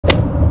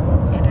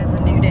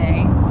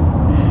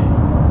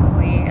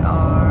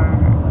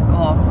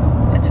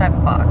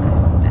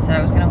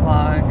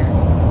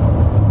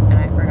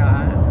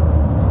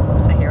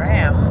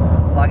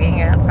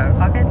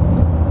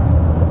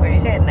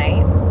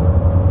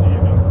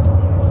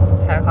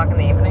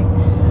the evening.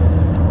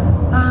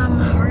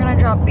 We're gonna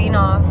drop Bean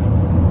off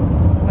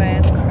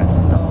with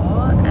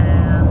Crystal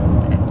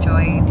and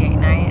enjoy date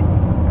night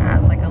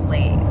as like a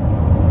late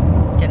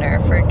dinner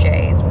for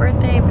Jay's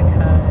birthday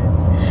because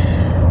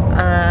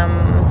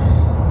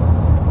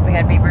we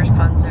had Bieber's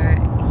concert,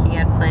 he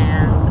had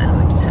plans, and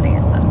we just had to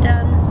get stuff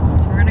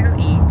done. So we're gonna go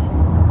eat.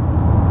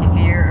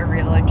 If you're a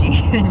real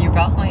OG, then you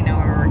probably know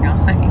where we're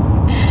going.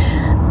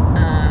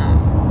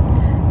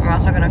 We're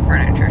also gonna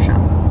furniture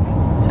shop.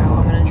 So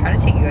I'm gonna try to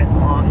take you guys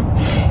along.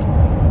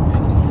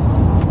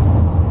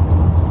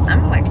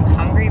 I'm like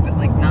hungry, but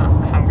like not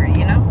hungry,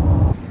 you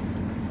know?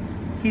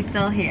 He's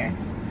still here.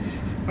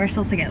 We're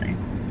still together.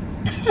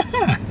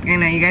 I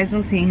know you guys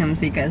don't see him,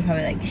 so you guys are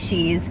probably like,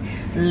 she's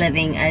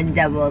living a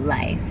double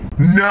life.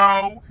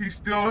 No, he's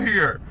still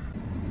here.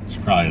 She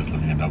probably is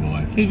living a double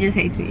life. He just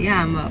hates me.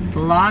 Yeah, I'm a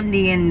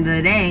blondie in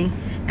the day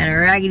and a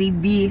raggedy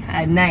bee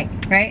at night,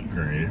 right?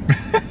 Great.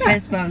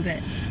 Fist bump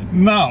it.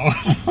 No,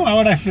 why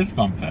would I fist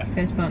bump that?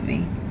 Fist bump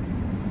me.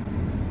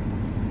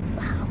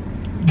 Wow.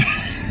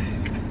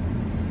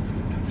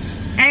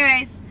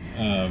 Anyways,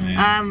 oh,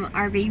 man.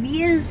 our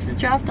baby is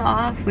dropped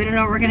off. We don't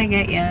know what we're gonna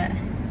get yet,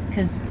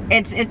 cause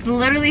it's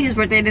literally his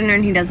birthday dinner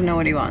and he doesn't know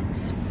what he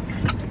wants.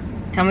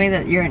 Tell me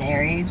that you're an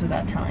Aries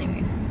without telling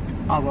me.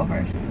 I'll go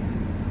first.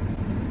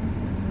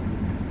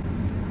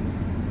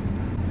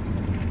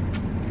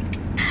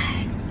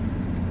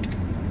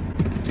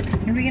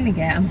 What are we gonna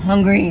get? I'm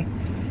hungry.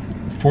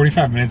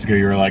 45 minutes ago,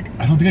 you were like,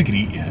 I don't think I can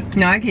eat yet.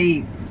 No, I can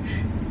eat.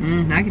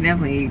 I can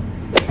definitely eat.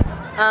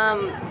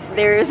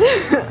 There's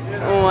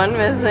one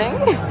missing.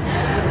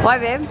 Why,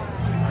 babe?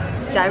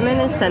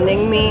 Diamond is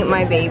sending me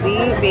my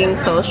baby being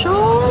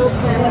social.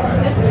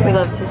 We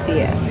love to see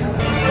it.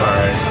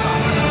 Alright.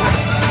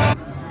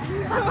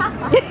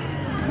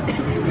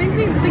 Makes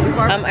me think of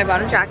I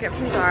bought a jacket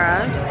from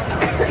Zara.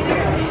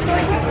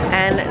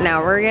 And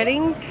now we're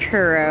getting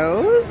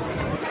churros.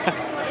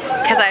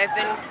 Because I've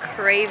been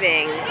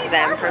craving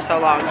them for so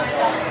long.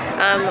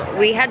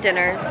 We had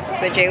dinner,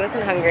 but Jay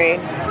wasn't hungry,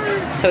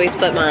 so he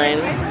split mine.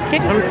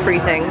 I'm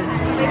freezing.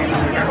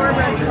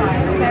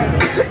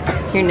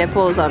 Your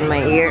nipple's on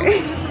my ear.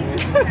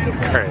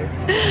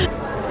 Great.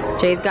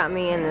 Jay's got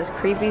me in this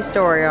creepy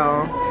store,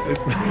 y'all.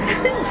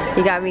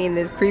 He got me in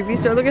this creepy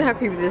store. Look at how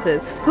creepy this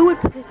is. Who would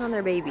put this on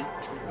their baby?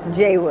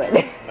 Jay would.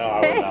 No,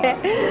 I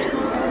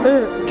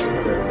would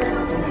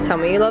not. Tell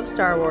me you love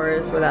Star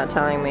Wars without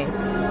telling me.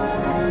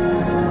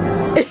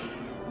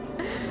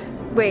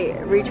 Wait,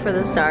 reach for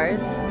the stars.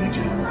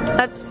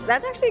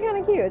 That's actually kind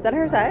of cute. Is that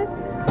her size?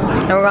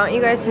 And we want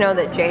you guys to know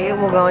that Jay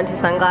will go into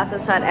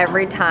Sunglasses Hut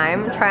every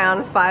time, try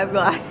on 5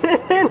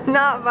 glasses, and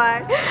not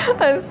buy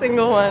a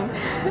single one.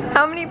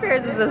 How many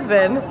pairs has this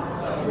been?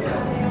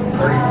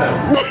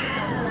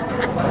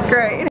 37.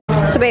 Great.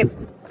 So babe,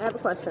 I have a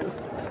question.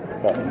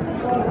 What?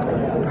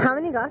 How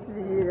many glasses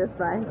did you just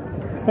buy?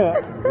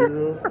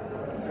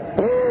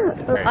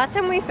 Last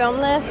time we filmed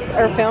this,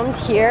 or filmed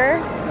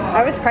here,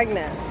 I was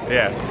pregnant.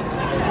 Yeah.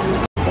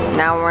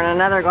 Now we're in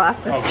another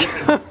glasses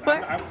Oh,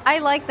 store. I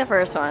like the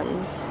first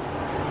ones.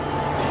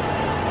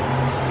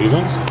 These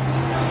ones?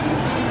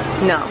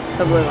 No,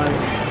 the blue ones.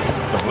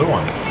 The blue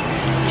ones.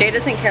 Jay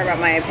doesn't care about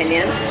my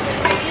opinion.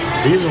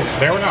 These,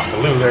 they were not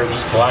blue, they were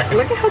just black. And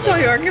Look at how tall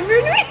you are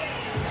compared to me.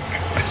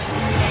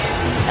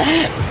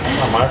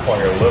 not my fault,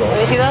 you're little. Let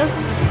me see those?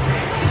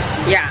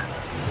 Yeah.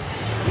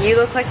 You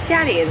look like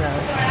daddy in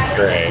those.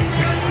 Great.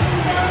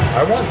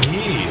 I want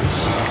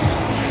these.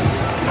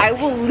 I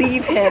will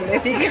leave him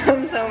if he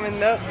comes home in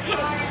those.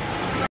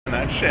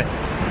 That shit.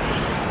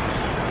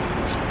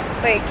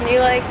 Wait, can you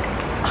like,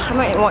 I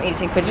might want you to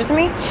take pictures of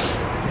me.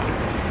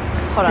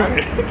 Hold on.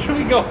 Can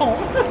we go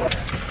home?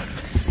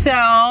 So,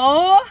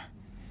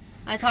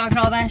 I talked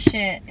all that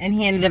shit and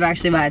he ended up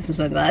actually buying some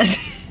sunglasses.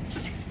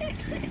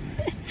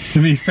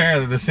 To be fair,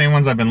 they're the same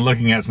ones I've been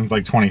looking at since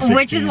like 2016.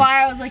 Which is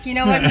why I was like, you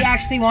know what, he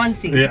actually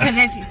wants these. Yeah. Because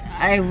if,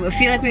 I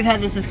feel like we've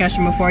had this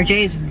discussion before,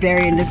 Jay is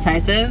very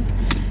indecisive.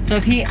 So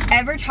if he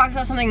ever talks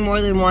about something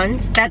more than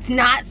once, that's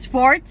not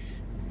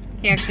sports,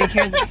 he actually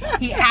cares.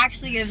 He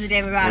actually gives a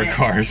damn about it.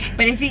 Cars.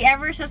 But if he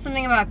ever says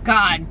something about,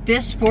 God,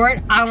 this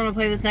sport, I want to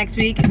play this next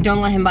week,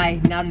 don't let him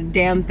buy not a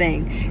damn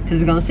thing. Because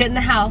he's going to sit in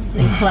the house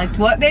and collect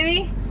what,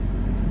 baby?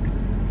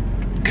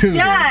 Cougar.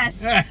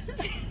 Dust!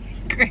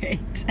 Great.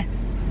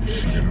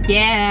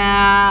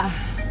 Yeah.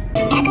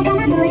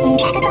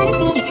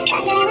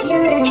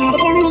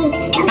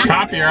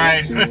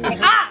 Copyright.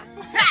 Ah!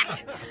 Fuck!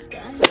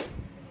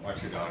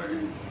 Watch your daughter.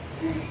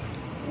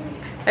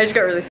 I just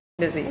got really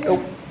busy.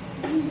 Oh,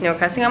 no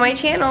cussing on my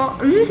channel.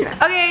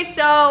 Okay,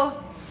 so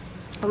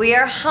we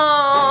are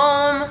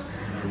home.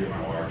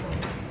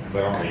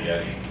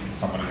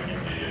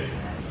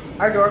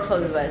 Our door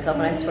closes by itself,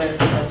 and I swear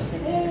it's supposed to.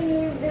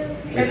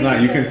 It's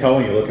not. You can tell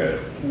when you look at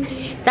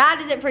it.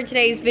 That is it for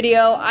today's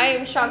video. I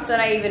am shocked that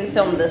I even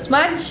filmed this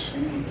much.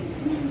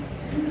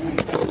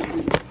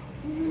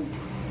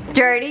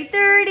 Dirty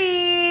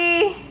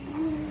 30.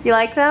 You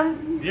like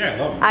them? Yeah, I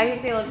love them. I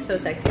think they look so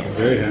sexy. I'm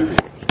very happy.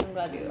 I'm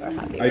glad you are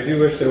happy. I do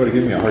wish they would have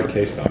given me a hard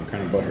case though. I'm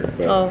kind of butthurt,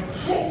 but. Oh,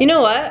 you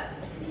know what?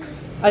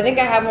 I think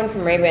I have one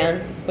from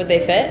Ray-Ban. Would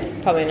they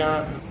fit? Probably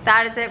not.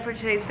 That is it for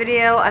today's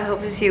video. I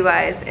hope to see you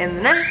guys in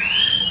the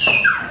next.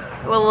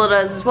 Willow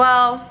does as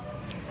well.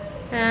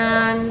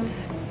 And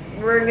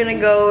we're gonna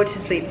go to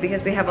sleep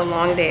because we have a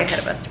long day ahead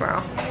of us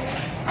tomorrow.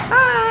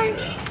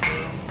 Bye.